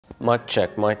Mic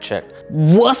check, mic check.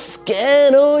 What's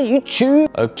going on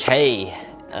YouTube? Okay,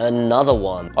 another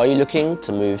one. Are you looking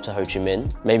to move to Ho Chi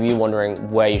Minh? Maybe you're wondering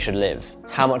where you should live.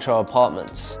 How much are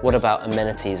apartments? What about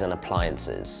amenities and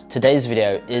appliances? Today's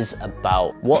video is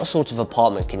about what sort of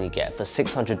apartment can you get for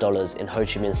 $600 in Ho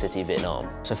Chi Minh City, Vietnam.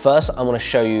 So first, I'm gonna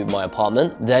show you my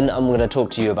apartment. Then I'm gonna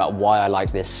talk to you about why I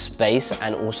like this space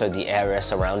and also the area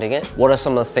surrounding it. What are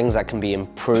some of the things that can be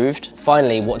improved?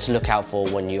 Finally, what to look out for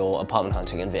when you're apartment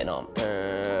hunting in Vietnam.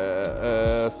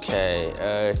 Okay.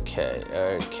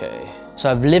 So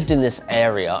I've lived in this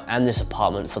area and this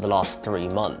apartment for the last 3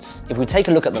 months. If we take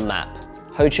a look at the map,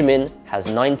 Ho Chi Minh has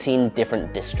 19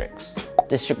 different districts.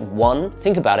 District 1,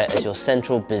 think about it as your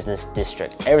central business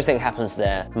district. Everything happens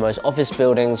there, most office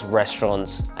buildings,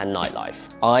 restaurants, and nightlife.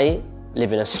 I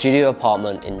live in a studio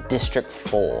apartment in District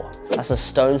 4. That's a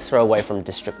stone's throw away from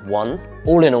District 1.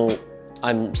 All in all,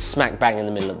 I'm smack bang in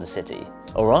the middle of the city.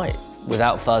 All right,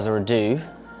 without further ado,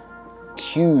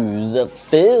 cue the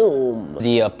film.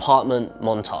 The apartment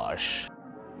montage.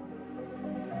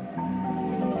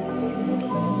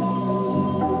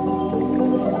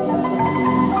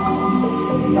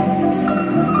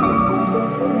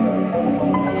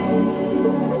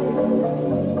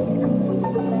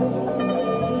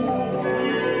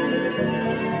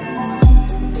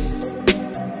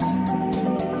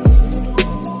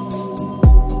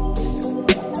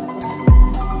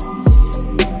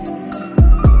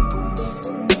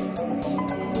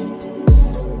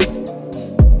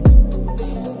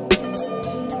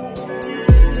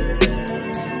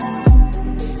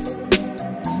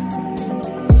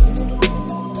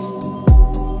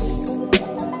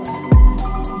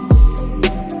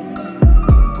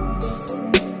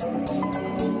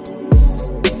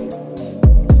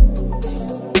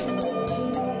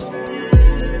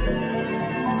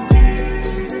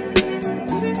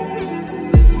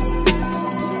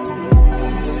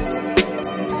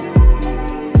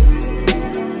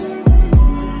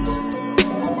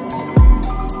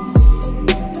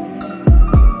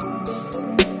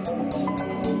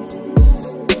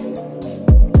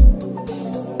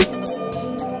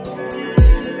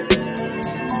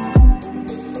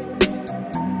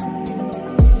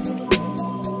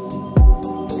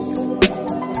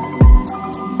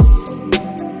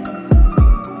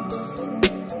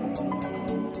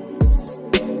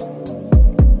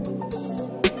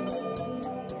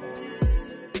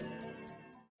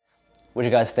 What do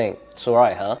you guys think? It's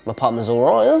alright, huh? My apartment's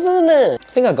alright, isn't it?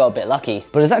 I think I got a bit lucky,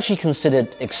 but it's actually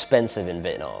considered expensive in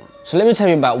Vietnam. So let me tell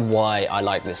you about why I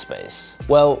like this space.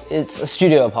 Well, it's a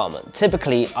studio apartment.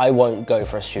 Typically, I won't go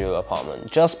for a studio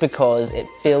apartment just because it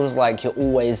feels like you're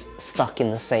always stuck in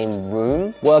the same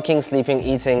room. Working, sleeping,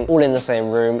 eating, all in the same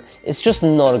room. It's just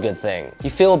not a good thing. You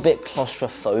feel a bit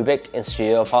claustrophobic in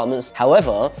studio apartments.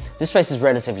 However, this space is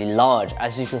relatively large.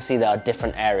 As you can see, there are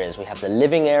different areas. We have the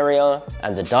living area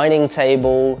and the dining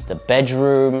table, the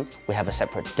bedroom. We have a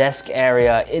separate desk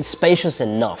area. It's spacious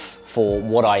enough for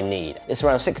what I need. It's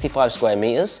around 65 square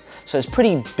meters, so it's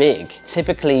pretty big.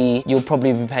 Typically, you'll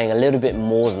probably be paying a little bit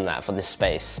more than that for this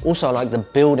space. Also, I like the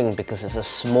building because it's a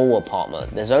small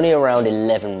apartment. There's only around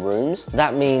 11 rooms.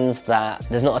 That means that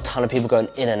there's not a ton of people going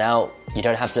in and out. You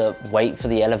don't have to wait for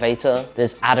the elevator.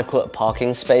 There's adequate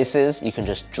parking spaces. You can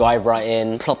just drive right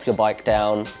in, plop your bike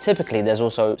down. Typically, there's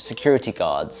also security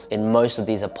guards in most of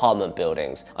these apartment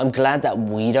buildings. I'm glad that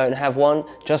we don't have one,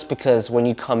 just because when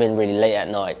you come in really late at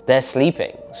night, they're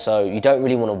sleeping. So you don't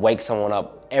really want to wake someone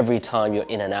up every time you're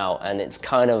in and out, and it's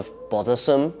kind of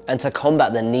bothersome. And to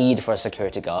combat the need for a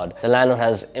security guard, the landlord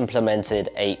has implemented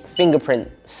a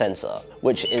fingerprint sensor,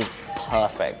 which is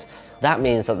perfect. That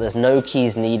means that there's no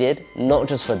keys needed, not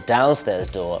just for downstairs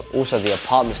door, also the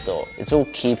apartment door. It's all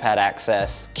keypad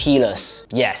access, keyless.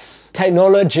 Yes,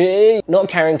 technology! Not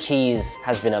carrying keys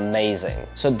has been amazing.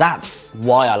 So that's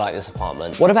why I like this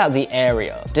apartment. What about the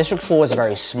area? District 4 is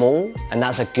very small, and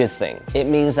that's a good thing. It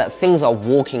means that things are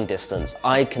walking distance.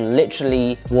 I can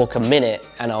literally walk a minute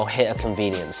and I'll hit a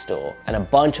convenience store and a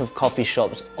bunch of coffee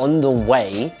shops on the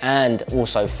way, and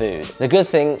also food. The good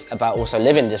thing about also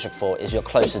living in District 4 is you're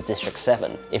close to District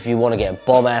 7. If you want to get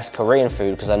bomb-ass Korean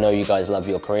food, because I know you guys love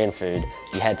your Korean food,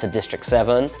 you head to District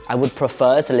 7. I would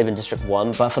prefer to live in District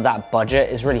 1, but for that budget,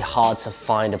 it's really hard to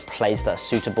find a place that's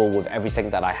suitable with everything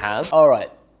that I have. All right.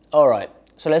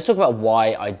 So let's talk about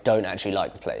why I don't actually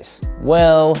like the place.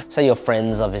 Well, say your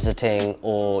friends are visiting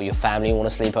or your family want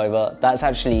to sleep over. That's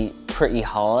actually pretty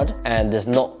hard, and there's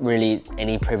not really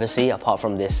any privacy apart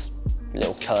from this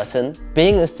little curtain.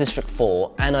 Being this District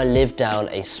 4 and I live down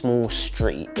a small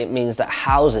street, it means that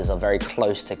houses are very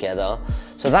close together.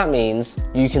 So that means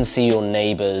you can see your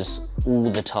neighbors all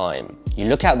the time. You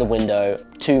look out the window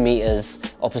 2 meters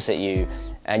opposite you,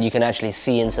 and you can actually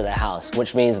see into their house,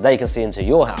 which means they can see into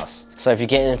your house. So if you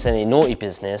get into any naughty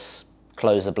business,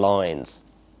 close the blinds.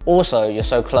 Also, you're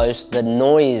so close, the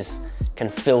noise can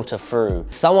filter through.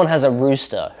 Someone has a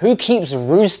rooster. Who keeps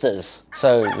roosters?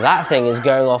 So that thing is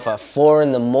going off at 4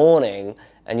 in the morning,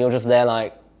 and you're just there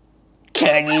like,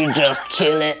 can you just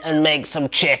kill it and make some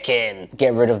chicken?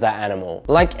 Get rid of that animal.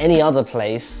 Like any other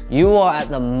place, you are at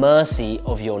the mercy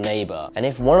of your neighbor. And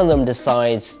if one of them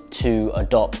decides to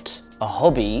adopt a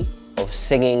hobby of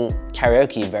singing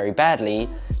karaoke very badly,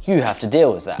 you have to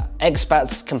deal with that.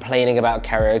 Expats complaining about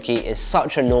karaoke is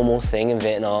such a normal thing in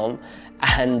Vietnam,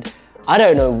 and I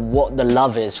don't know what the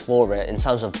love is for it in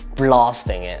terms of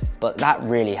blasting it, but that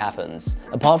really happens.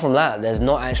 Apart from that, there's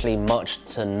not actually much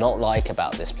to not like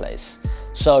about this place.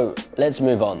 So let's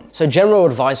move on. So general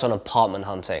advice on apartment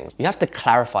hunting. You have to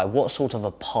clarify what sort of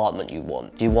apartment you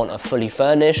want. Do you want a fully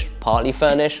furnished, partly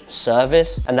furnished,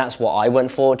 service? And that's what I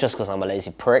went for just because I'm a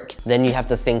lazy prick. Then you have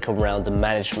to think around the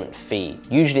management fee.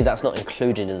 Usually that's not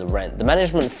included in the rent. The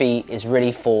management fee is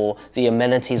really for the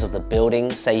amenities of the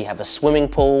building. Say you have a swimming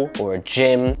pool or a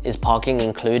gym. Is parking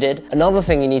included? Another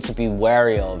thing you need to be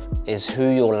wary of is who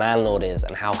your landlord is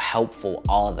and how helpful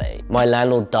are they. My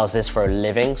landlord does this for a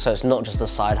living, so it's not just a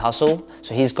side hustle.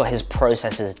 So he's got his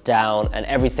processes down and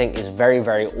everything is very,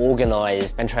 very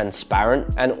organized and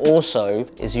transparent. And also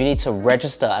is you need to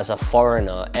register as a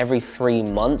foreigner every 3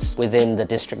 months within the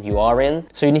district you are in.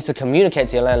 So you need to communicate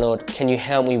to your landlord, can you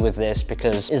help me with this?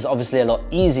 Because it's obviously a lot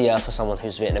easier for someone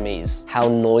who's Vietnamese. How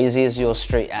noisy is your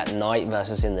street at night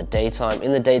versus in the daytime?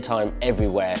 In the daytime,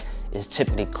 everywhere is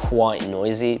typically quite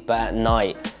noisy, but at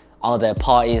night, are there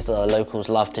parties that the locals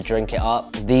love to drink it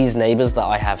up? These neighbors that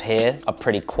I have here are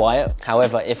pretty quiet.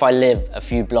 However, if I live a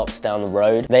few blocks down the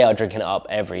road, they are drinking it up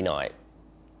every night.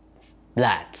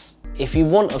 Lads, if you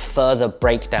want a further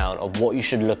breakdown of what you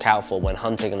should look out for when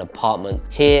hunting an apartment,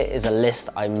 here is a list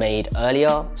I made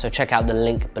earlier, so check out the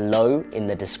link below in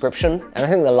the description. And I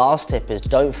think the last tip is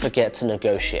don't forget to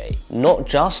negotiate, not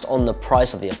just on the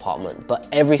price of the apartment, but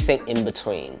everything in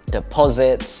between.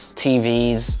 Deposits,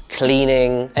 TVs,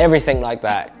 cleaning, everything like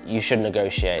that, you should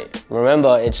negotiate.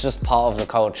 Remember, it's just part of the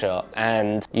culture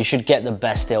and you should get the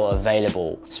best deal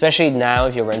available, especially now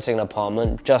if you're renting an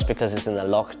apartment, just because it's in the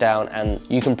lockdown and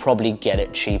you can probably get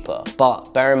it cheaper.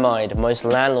 But bear in mind, most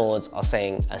landlords are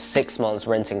saying a 6 months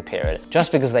renting period,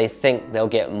 just because they think they'll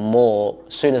get more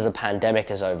as soon as the pandemic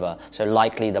is over. So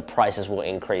likely the prices will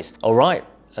increase. All right,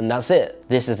 and that's it.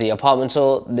 This is the apartment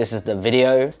tour. This is the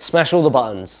video. Smash all the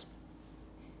buttons.